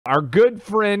Our good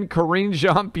friend Karine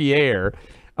Jean-Pierre,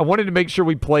 I wanted to make sure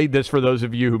we played this for those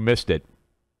of you who missed it.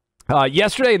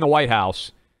 Yesterday in the White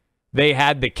House, they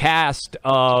had the cast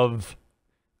of,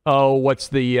 what's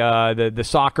the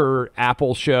soccer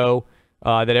Apple show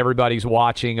that everybody's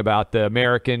watching about the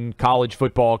American college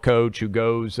football coach who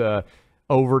goes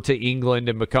over to England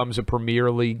and becomes a Premier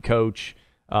League coach.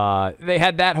 They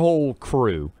had that whole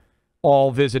crew all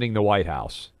visiting the White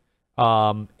House.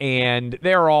 And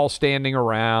they're all standing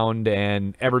around,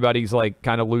 and everybody's like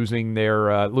kind of losing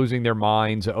their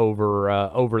minds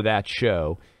over that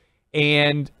show.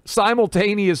 And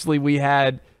simultaneously, we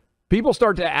had people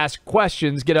start to ask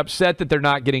questions, get upset that they're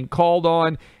not getting called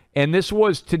on. And this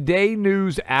was Today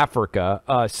News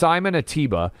Africa. Simon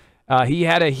Atiba, he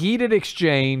had a heated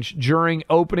exchange during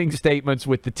opening statements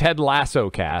with the Ted Lasso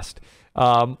cast.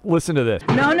 Listen to this.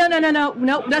 No,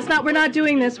 that's not. We're not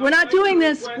doing this. We're not doing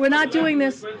this. We're not doing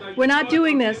this. We're not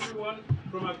doing this.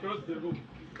 From across the room,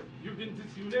 you've been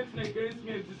discriminating against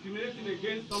me and discriminating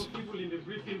against some people in the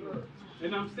briefing room.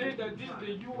 And I'm saying that this is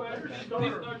the U.S., this is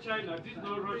not China, this is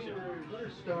not Russia.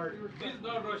 This is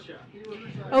not Russia.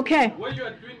 Okay. What you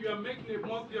are doing, you are making a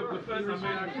mockery of the First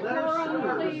Amendment.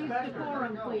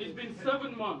 Decorum, please. It's been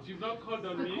 7 months. You've not called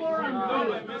on me. You've ignored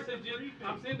my messages.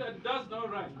 I'm saying that that's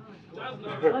not right. That's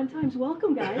not right. Fun times.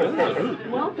 Welcome, guys.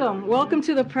 Welcome. Welcome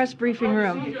to the press briefing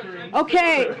room.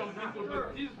 Okay. This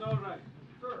is not right.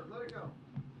 Sir, let it go.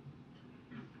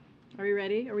 Are we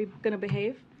ready? Are we going to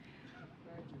behave?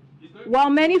 While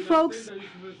many folks...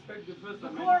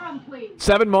 Decorum, please.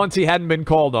 7 months he hadn't been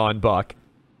called on, Buck.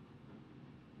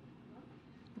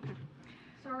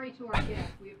 Sorry to our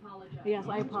guests. We apologize. Yes,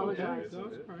 I apologize.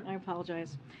 I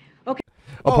apologize. Okay.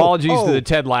 Apologies to the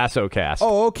Ted Lasso cast.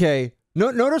 Oh, okay.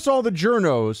 Notice all the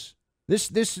journos.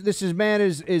 This man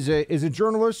is a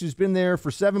journalist who's been there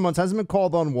for 7 months, hasn't been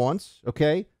called on once.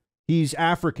 Okay, he's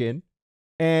African,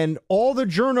 and all the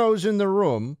journos in the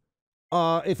room.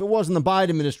 If it wasn't the Biden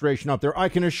administration up there, I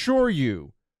can assure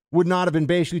you, would not have been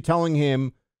basically telling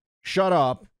him, shut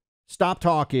up, stop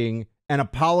talking, and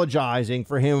apologizing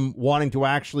for him wanting to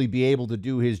actually be able to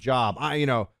do his job.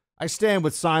 I stand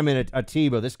with Simon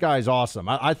Atiba. This guy's awesome.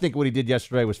 I think what he did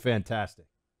yesterday was fantastic.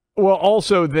 Well,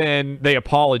 also then they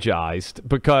apologized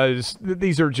because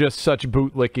these are just such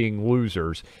bootlicking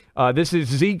losers. This is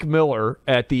Zeke Miller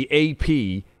at the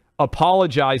AP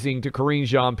apologizing to Karine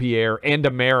Jean-Pierre and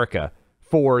America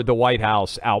for the White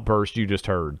House outburst you just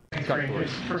heard. Thanks,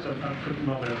 first, a quick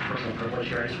moment of personal privilege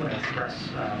here. I just want to express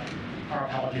our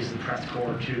apologies to the press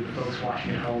corps, to the folks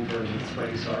watching at home for the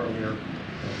display we saw earlier.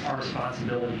 Our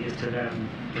responsibility is to them.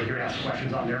 We're here to ask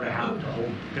questions on their behalf, to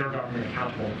hold their government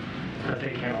accountable, but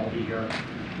they can't all be here.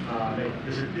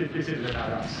 This isn't about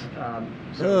us.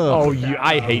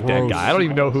 I hate that guy. I don't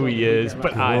even know who he is,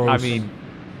 but I mean,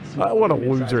 what a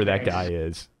loser that guy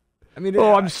is. I mean,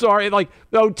 I'm sorry.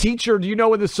 Teacher, do you know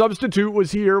when the substitute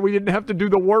was here, we didn't have to do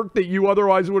the work that you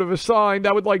otherwise would have assigned.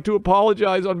 I would like to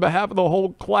apologize on behalf of the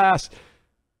whole class.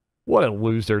 What a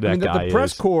loser that guy is. The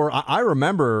press corps, I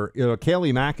remember,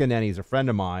 Kayleigh McEnany's a friend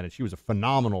of mine, and she was a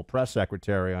phenomenal press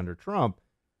secretary under Trump.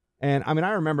 And,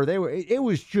 I remember it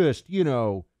was just,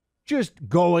 just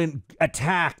going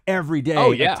attack every day.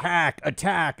 Oh, yeah.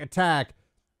 Attack.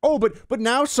 Oh, but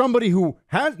now somebody who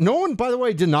has, no one, by the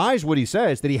way, denies what he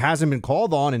says, that he hasn't been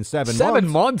called on in 7 months. 7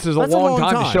 months is a long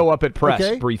time to show up at press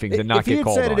briefings and not get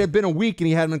called on. If he had said it had been a week and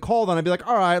he hadn't been called on, I'd be like,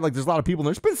 all right, there's a lot of people in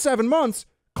there. It's been 7 months.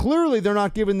 Clearly, they're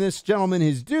not giving this gentleman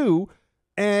his due.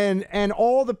 And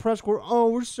all the press corps,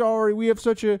 we're sorry. We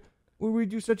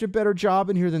do such a better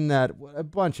job in here than that. What a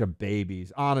bunch of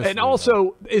babies, honestly. And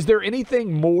also, is there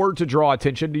anything more to draw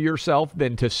attention to yourself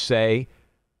than to say,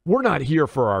 we're not here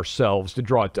for ourselves to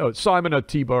draw Simon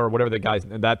Atiba or whatever the guy's,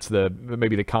 that's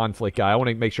maybe the conflict guy. I want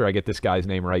to make sure I get this guy's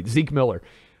name right. Zeke Miller.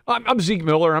 I'm Zeke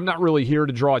Miller. I'm not really here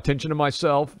to draw attention to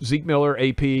myself. Zeke Miller,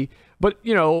 AP. But,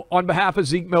 on behalf of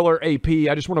Zeke Miller, AP,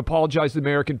 I just want to apologize to the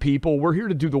American people. We're here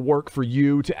to do the work for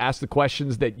you, to ask the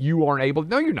questions that you aren't able to.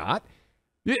 No, you're not.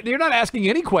 You're not asking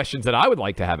any questions that I would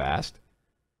like to have asked.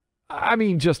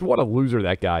 Just what a loser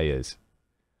that guy is.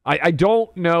 I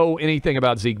don't know anything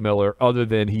about Zeke Miller other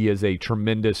than he is a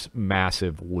tremendous,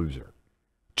 massive loser.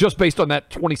 Just based on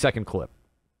that 20-second clip.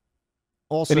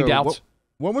 Also, any doubts?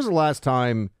 When was the last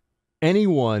time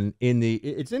anyone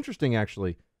it's interesting,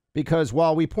 actually, because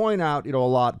while we point out, a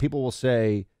lot, people will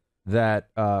say that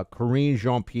Karine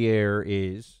Jean-Pierre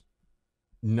is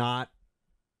not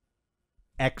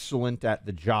excellent at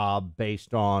the job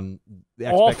based on the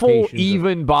awful,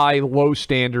 even by low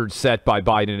standards set by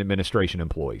Biden administration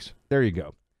employees. There you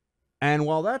go. And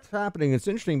while that's happening, it's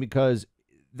interesting because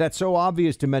that's so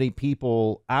obvious to many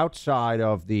people outside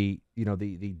of the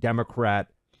Democrat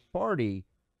Party.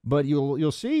 But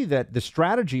you'll see that the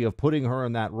strategy of putting her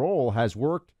in that role has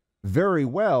worked very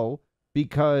well,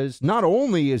 because not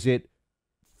only is it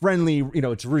friendly,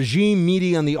 it's regime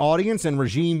media in the audience and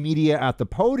regime media at the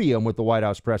podium with the White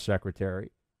House press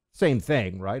secretary. Same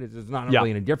thing, right? It's not really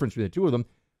any difference between the two of them.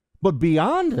 But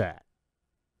beyond that,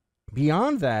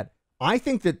 I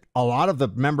think that a lot of the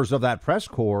members of that press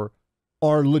corps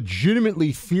are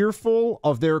legitimately fearful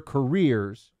of their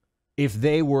careers if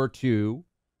they were to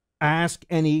ask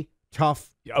any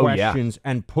tough questions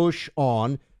and push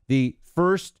on the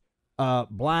first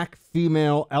black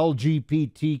female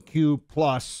LGBTQ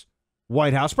plus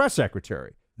White House press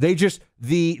secretary. They just,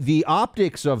 the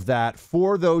optics of that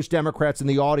for those Democrats in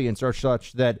the audience are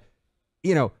such that,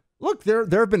 look, there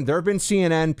have been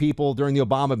CNN people during the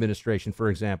Obama administration, for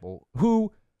example,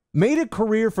 who made a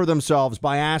career for themselves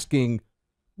by asking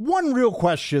one real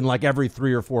question like every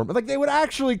 3 or 4. Like, they would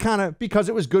actually kind of, because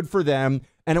it was good for them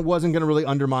and it wasn't going to really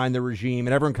undermine the regime,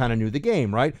 and everyone kind of knew the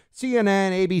game, right?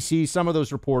 CNN, ABC, some of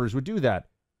those reporters would do that.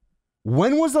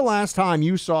 When was the last time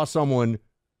you saw someone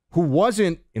who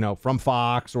wasn't, from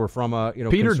Fox or from a,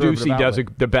 Peter Doocy does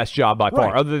the best job by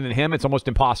far. Right. Other than him, it's almost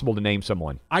impossible to name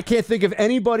someone. I can't think of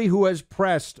anybody who has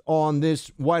pressed on this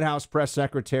White House press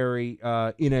secretary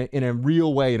in a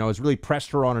real way. Has really pressed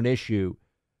her on an issue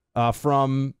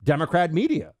from Democrat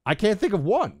media. I can't think of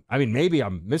one. I mean, maybe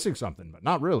I'm missing something, but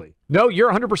not really. No,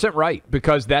 you're 100% right,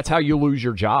 because that's how you lose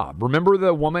your job. Remember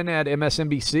the woman at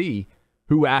MSNBC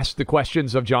who asked the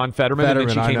questions of John Fetterman, and then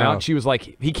she came out and she was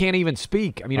like, he can't even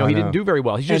speak. I mean, he didn't do very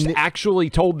well. He just actually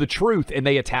told the truth, and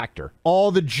they attacked her.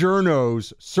 All the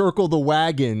journos circled the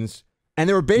wagons, and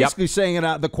they were basically saying it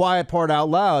out, the quiet part out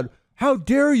loud. How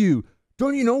dare you?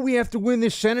 Don't you know we have to win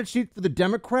this Senate seat for the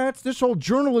Democrats? This whole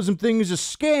journalism thing is a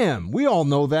scam. We all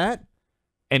know that.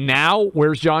 And now,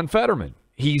 where's John Fetterman?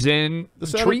 He's in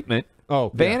treatment. Oh,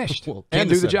 vanished. Well, can't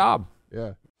do the job.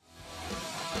 Yeah.